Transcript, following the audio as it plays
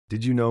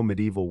Did you know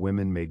medieval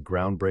women made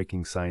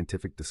groundbreaking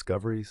scientific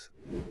discoveries?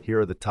 Here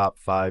are the top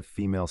 5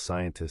 female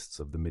scientists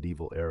of the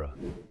medieval era.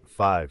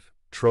 5.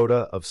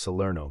 Trotta of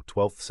Salerno,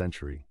 12th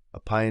century, a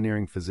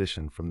pioneering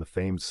physician from the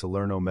famed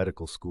Salerno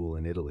Medical School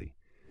in Italy.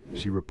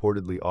 She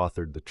reportedly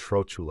authored the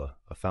Trotula,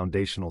 a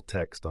foundational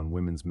text on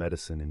women's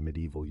medicine in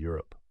medieval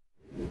Europe.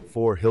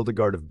 4.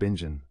 Hildegard of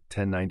Bingen,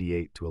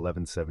 1098 to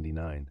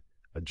 1179,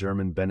 a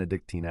German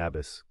Benedictine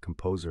abbess,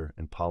 composer,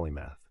 and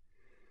polymath.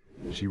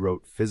 She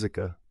wrote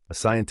Physica, a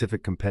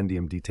scientific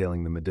compendium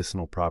detailing the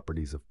medicinal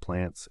properties of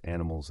plants,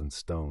 animals, and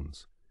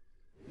stones.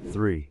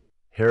 3.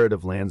 Herod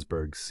of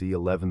Landsberg, c.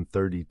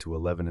 1130 to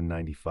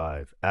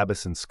 1195,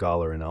 abbess and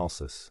scholar in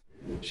Alsace.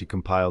 She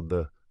compiled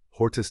the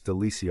Hortus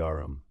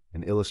Deliciarum,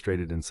 an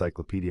illustrated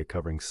encyclopedia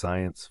covering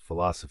science,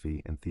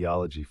 philosophy, and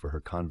theology for her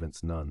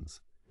convent's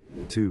nuns.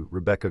 2.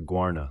 Rebecca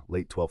Guarna,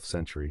 late 12th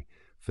century,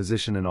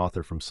 physician and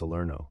author from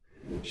Salerno.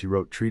 She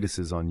wrote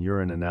treatises on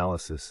urine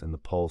analysis and the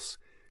pulse,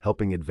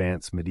 helping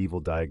advance medieval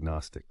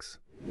diagnostics.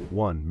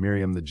 1.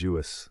 Miriam the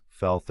Jewess,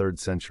 fell 3rd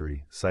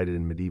century, cited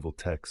in medieval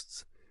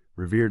texts.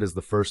 Revered as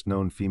the first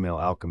known female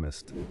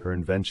alchemist, her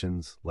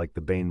inventions, like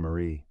the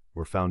bain-marie,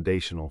 were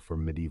foundational for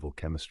medieval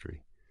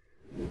chemistry.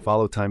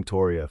 Follow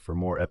Timetoria for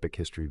more epic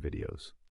history videos.